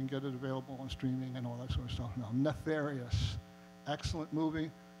you can get it available on streaming and all that sort of stuff now. Nefarious, excellent movie,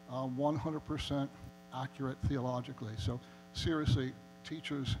 100% accurate theologically. So seriously,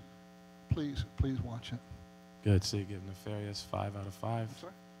 teachers, please watch it. Good. So you give Nefarious 5 out of 5. I'm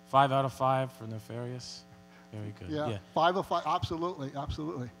sorry? 5 out of 5 for Nefarious. Very good. Yeah, 5 of 5. Absolutely,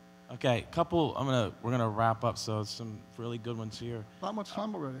 absolutely. Okay, we're gonna wrap up. So some really good ones here. Not much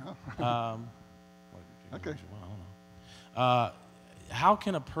time already, huh? Okay. How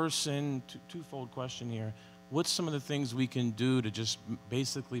can a person, twofold question here, what's some of the things we can do to just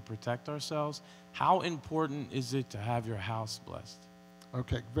basically protect ourselves? How important is it to have your house blessed?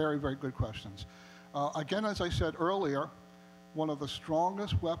 Okay, very, very good questions. Again, as I said earlier, one of the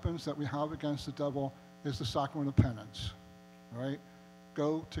strongest weapons that we have against the devil is the sacrament of penance, right?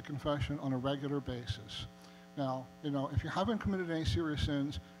 Go to confession on a regular basis. Now, if you haven't committed any serious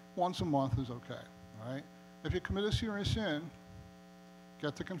sins, once a month is okay, all right? If you commit a serious sin,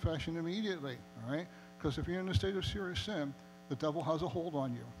 get to confession immediately, all right? Because if you're in a state of serious sin, the devil has a hold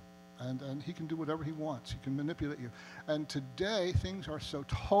on you, and he can do whatever he wants. He can manipulate you. And today, things are so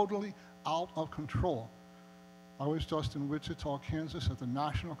totally out of control. I was just in Wichita, Kansas at the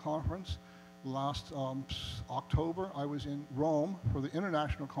national conference. Last October, I was in Rome for the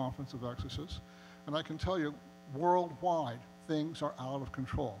International Conference of Exorcists, and I can tell you, worldwide, things are out of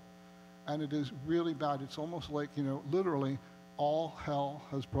control. And it is really bad. It's almost like, you know, literally, all hell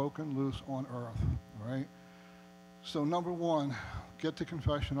has broken loose on earth, all right? So number one, get to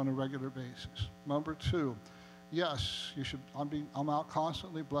confession on a regular basis. Number two, yes, you should, I'm out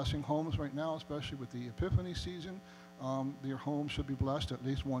constantly blessing homes right now, especially with the Epiphany season. Your home should be blessed at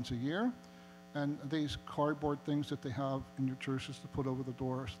least once a year. And these cardboard things that they have in your churches to put over the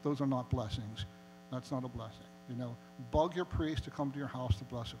doors, those are not blessings. That's not a blessing. You know, bug your priest to come to your house to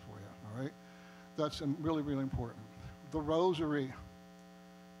bless it for you, all right? That's really, really important. The rosary,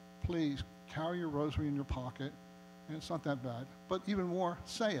 please carry your rosary in your pocket, and it's not that bad, but even more,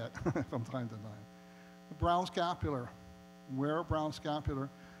 say it from time to time. The brown scapular, wear a brown scapular.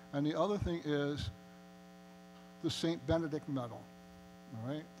 And the other thing is the St. Benedict medal. All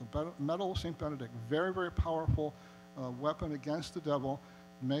right, the medal of St. Benedict, very, very powerful weapon against the devil.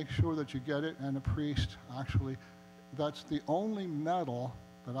 Make sure that you get it, and a priest actually, that's the only medal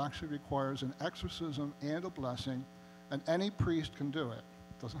that actually requires an exorcism and a blessing, and any priest can do it.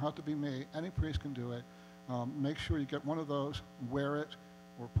 Doesn't have to be me, any priest can do it. Make sure you get one of those, wear it,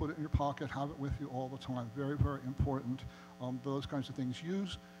 or put it in your pocket, have it with you all the time. Very, very important, those kinds of things.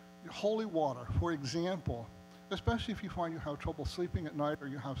 Use holy water, for example. Especially if you find you have trouble sleeping at night or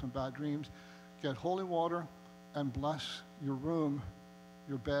you have some bad dreams, get holy water and bless your room,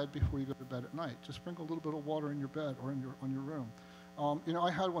 your bed, before you go to bed at night. Just sprinkle a little bit of water in your bed or on your room. You know, I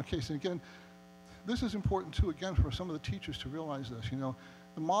had one case, and again, this is important too, again, for some of the teachers to realize this. You know,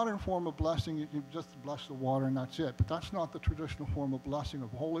 the modern form of blessing, you just bless the water and that's it, but that's not the traditional form of blessing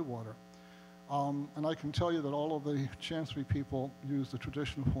of holy water. And I can tell you that all of the chancery people use the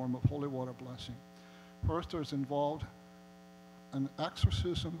traditional form of holy water blessing. First, there's involved an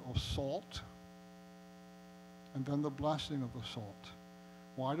exorcism of salt, and then the blessing of the salt.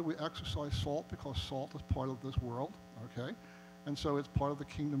 Why do we exorcise salt? Because salt is part of this world, okay? And so it's part of the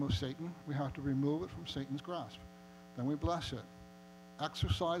kingdom of Satan. We have to remove it from Satan's grasp. Then we bless it.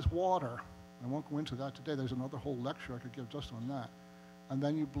 Exorcise water. I won't go into that today. There's another whole lecture I could give just on that. And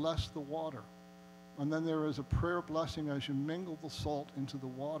then you bless the water. And then there is a prayer blessing as you mingle the salt into the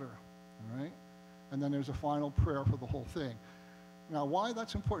water, all right? And then there's a final prayer for the whole thing. Now, why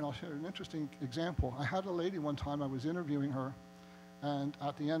that's important, I'll share an interesting example. I had a lady one time, I was interviewing her, and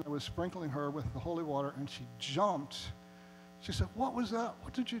at the end I was sprinkling her with the holy water, and she jumped. She said, "What was that?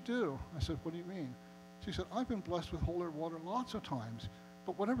 What did you do?" I said, "What do you mean?" She said, "I've been blessed with holy water lots of times,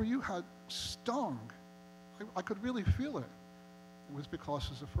 but whatever you had stung. I could really feel it." It was because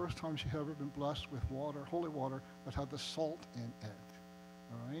it's the first time she had ever been blessed with water, holy water, that had the salt in it,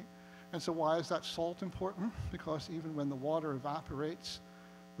 all right? And so why is that salt important? Because even when the water evaporates,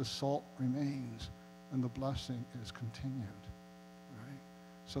 the salt remains and the blessing is continued, right?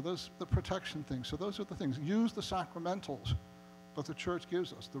 So those the protection things. So those are the things. Use the sacramentals that the church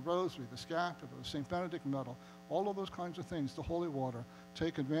gives us, the rosary, the scapular, the St. Benedict medal, all of those kinds of things, the holy water.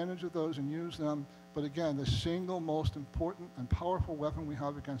 Take advantage of those and use them. But again, the single most important and powerful weapon we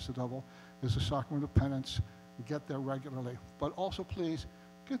have against the devil is the sacrament of penance. Get there regularly. But also, please,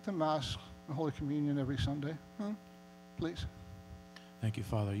 get to Mass and Holy Communion every Sunday, please. Thank you,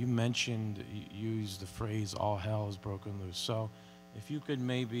 Father. You mentioned, you used the phrase, all hell is broken loose. So if you could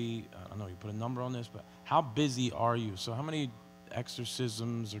maybe, I don't know, you put a number on this, but how busy are you? So how many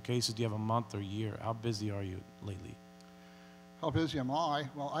exorcisms or cases do you have a month or year? How busy are you lately? How busy am I?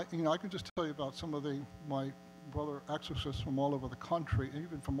 Well, I can just tell you about some of my brother exorcists from all over the country,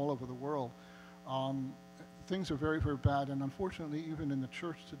 even from all over the world. Things are very, very bad, and unfortunately, even in the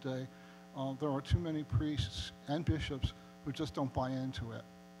church today, there are too many priests and bishops who just don't buy into it.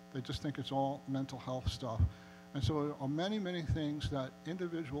 They just think it's all mental health stuff. And so there are many, many things that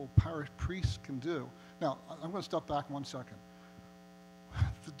individual parish priests can do. Now, I'm going to step back 1 second.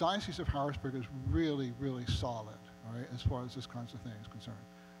 The Diocese of Harrisburg is really, really solid, all right, as far as this kinds of things concerned.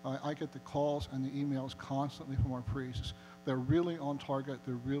 I get the calls and the emails constantly from our priests. They're really on target.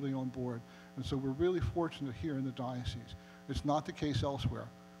 They're really on board. And so we're really fortunate here in the diocese. It's not the case elsewhere.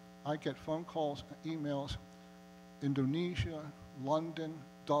 I get phone calls, emails, Indonesia, London,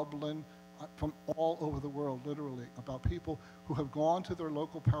 Dublin, from all over the world, literally, about people who have gone to their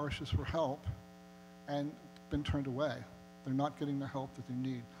local parishes for help and been turned away. They're not getting the help that they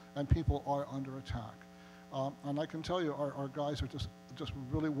need, and people are under attack. And I can tell you, our guys are just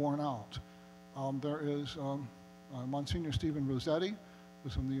really worn out. There is Monsignor Stephen Rossetti,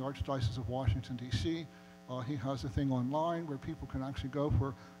 who's from the Archdiocese of Washington, D.C., He has a thing online where people can actually go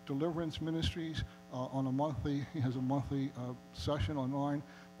for deliverance ministries on a monthly. He has a monthly session online.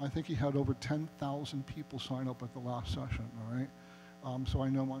 I think he had over 10,000 people sign up at the last session, all right? So I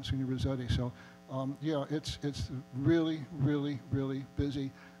know Monsignor Rossetti. So yeah, it's really, really, really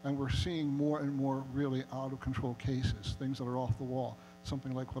busy, and we're seeing more and more really out of control cases, things that are off the wall,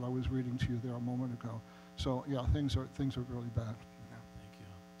 something like what I was reading to you there a moment ago. So yeah, things are really bad. Yeah. Thank you.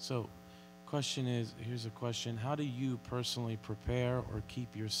 So, question is, here's a question: how do you personally prepare or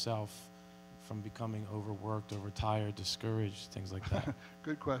keep yourself from becoming overworked, overtired, discouraged, things like that?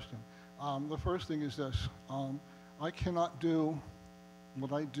 Good question. The first thing is this: I cannot do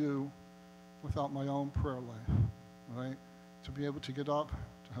what I do without my own prayer life, right? To be able to get up,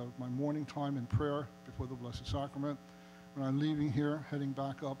 to have my morning time in prayer before the Blessed Sacrament. When I'm leaving here, heading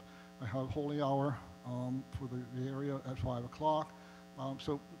back up, I have Holy Hour for the area at 5 o'clock.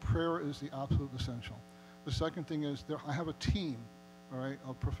 So prayer is the absolute essential. The second thing is I have a team, all right,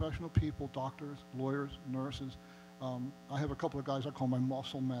 of professional people, doctors, lawyers, nurses. I have a couple of guys I call my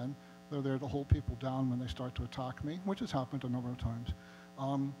muscle men. They're there to hold people down when they start to attack me, which has happened a number of times.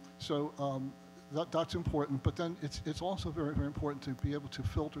 That's important, but then it's also very, very important to be able to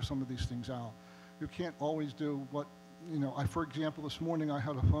filter some of these things out. You can't always do what, for example, this morning I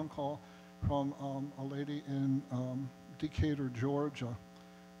had a phone call from a lady in Decatur, Georgia,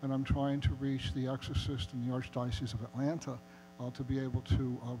 and I'm trying to reach the exorcist in the Archdiocese of Atlanta to be able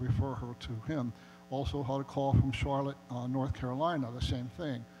to refer her to him. Also had a call from Charlotte, North Carolina, the same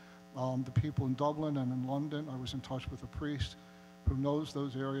thing. The people in Dublin and in London, I was in touch with a priest who knows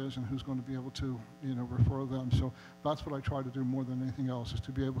those areas and who's going to be able to, refer them. So that's what I try to do more than anything else, is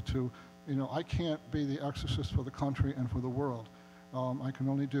to be able to, I can't be the exorcist for the country and for the world. I can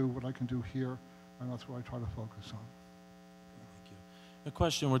only do what I can do here, and that's what I try to focus on. Thank you. The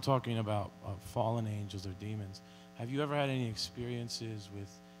question, we're talking about fallen angels or demons. Have you ever had any experiences with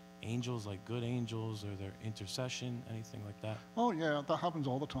angels, like good angels, or their intercession, anything like that? Oh yeah, that happens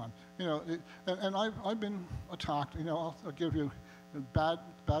all the time. And I've been attacked. I'll give you a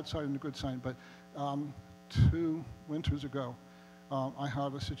bad side and a good side. But 2 winters ago, I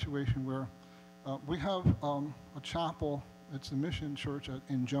had a situation where we have a chapel. It's the mission church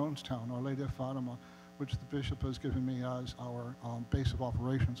in Jonestown, Our Lady of Fatima, which the bishop has given me as our base of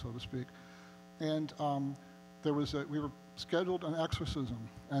operations, so to speak. And we were scheduled an exorcism,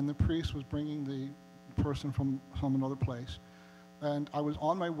 and the priest was bringing the person from another place. And I was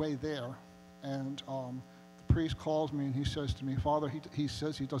on my way there, and the priest calls me, and he says to me, "Father," he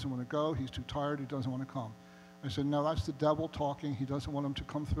says he doesn't want to go, he's too tired, he doesn't want to come. I said, "No, that's the devil talking, he doesn't want him to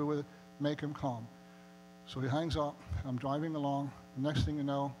come through with it, make him come." So he hangs up, I'm driving along, the next thing you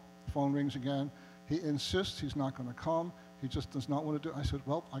know, the phone rings again. He insists he's not going to come, he just does not want to do it. I said,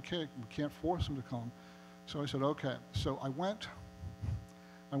 "Well, we can't force him to come." So I said, okay. So I went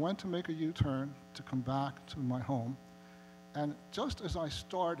to make a U-turn to come back to my home, and just as I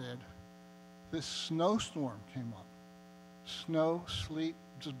started, this snowstorm came up. Snow, sleet,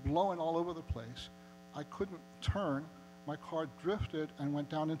 just blowing all over the place. I couldn't turn. My car drifted and went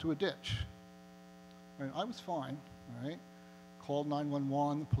down into a ditch. And I was fine, all right? Called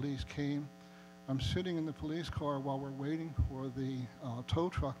 911, the police came. I'm sitting in the police car while we're waiting for the tow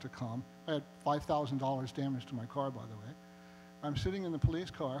truck to come. I had $5,000 damage to my car, by the way. I'm sitting in the police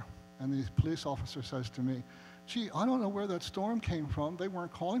car, and the police officer says to me, "Gee, I don't know where that storm came from. They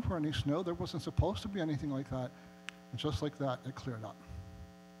weren't calling for any snow. There wasn't supposed to be anything like that." And just like that, it cleared up.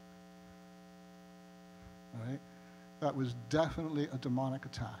 All right? That was definitely a demonic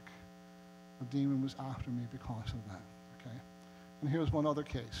attack. A demon was after me because of that, okay? And here's one other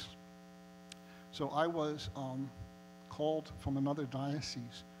case. So I was called from another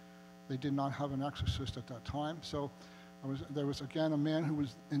diocese. They did not have an exorcist at that time. So there was, again, a man who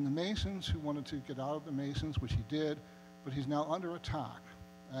was in the Masons who wanted to get out of the Masons, which he did, but he's now under attack.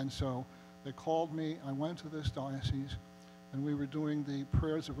 And so they called me. I went to this diocese, and we were doing the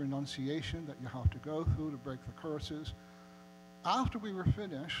prayers of renunciation that you have to go through to break the curses. After we were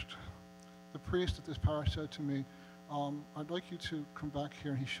finished, the priest at this parish said to me, "I'd like you to come back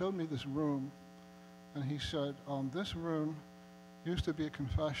here." And he showed me this room. And he said, "This room used to be a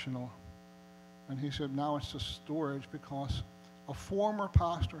confessional." And he said, "Now it's just storage," because a former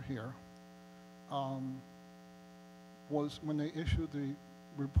pastor here was, when they issued the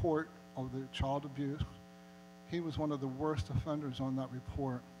report of the child abuse, he was one of the worst offenders on that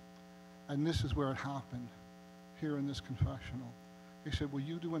report. And this is where it happened, here in this confessional. He said, "Will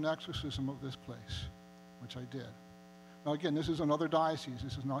you do an exorcism of this place?" Which I did. Now again, this is another diocese.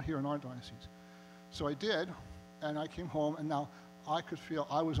 This is not here in our diocese. So I did, and I came home, and now I could feel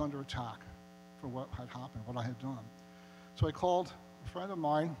I was under attack for what had happened, what I had done. So I called a friend of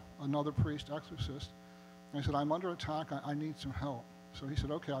mine, another priest, exorcist, and I said, I'm under attack, I need some help. So he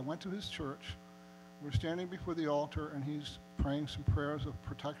said, okay. I went to his church. We're standing before the altar, and he's praying some prayers of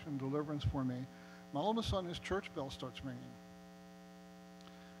protection and deliverance for me. And all of a sudden, his church bell starts ringing.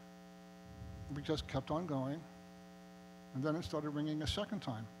 We just kept on going, and then it started ringing a second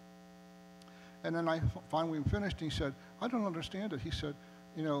time. And then I finally finished, and he said, I don't understand it. He said,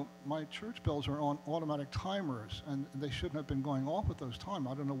 you know, my church bells are on automatic timers, and they shouldn't have been going off at those times.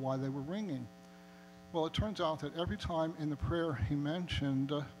 I don't know why they were ringing. Well, it turns out that every time in the prayer he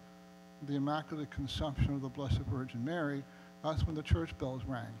mentioned the Immaculate Conception of the Blessed Virgin Mary, that's when the church bells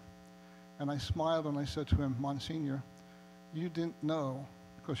rang. And I smiled and I said to him, Monsignor, you didn't know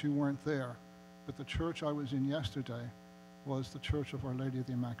because you weren't there, but the church I was in yesterday was the Church of Our Lady of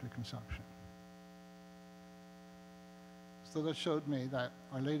the Immaculate Conception. So that showed me that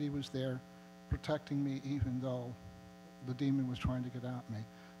Our Lady was there protecting me even though the demon was trying to get at me.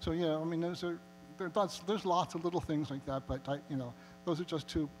 So yeah, I mean, there's lots of little things like that, but you know, those are just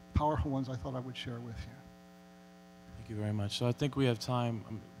two powerful ones I thought I would share with you. Thank you very much. So I think we have time.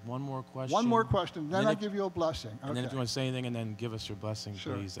 One more question. One more question, then I give you a blessing. And then if you want to say anything, and then give us your blessing,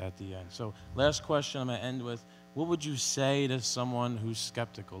 Sure. please, at the end. So last question I'm going to end with, what would you say to someone who's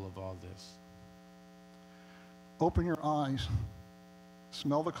skeptical of all this? Open your eyes,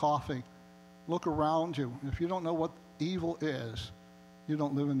 smell the coffee, look around you. If you don't know what evil is, you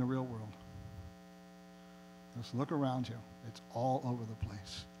don't live in the real world. Just look around you. It's all over the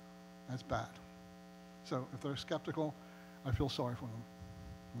place. That's bad. So if they're skeptical, I feel sorry for them.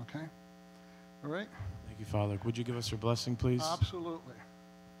 Okay? All right? Thank you, Father. Would you give us your blessing, please? Absolutely.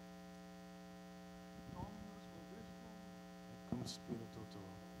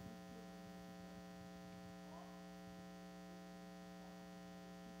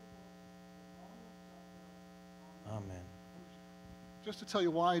 Amen. Just to tell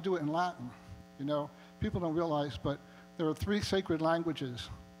you why I do it in Latin, you know, people don't realize, but there are 3 sacred languages,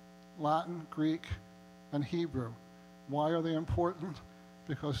 Latin, Greek, and Hebrew. Why are they important?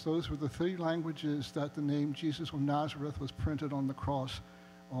 Because those were the 3 languages that the name Jesus of Nazareth was printed on the cross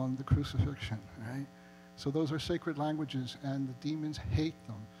on the crucifixion, right? So those are sacred languages, and the demons hate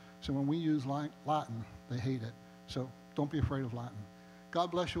them. So when we use Latin, they hate it. So don't be afraid of Latin.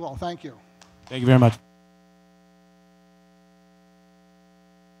 God bless you all. Thank you. Thank you very much.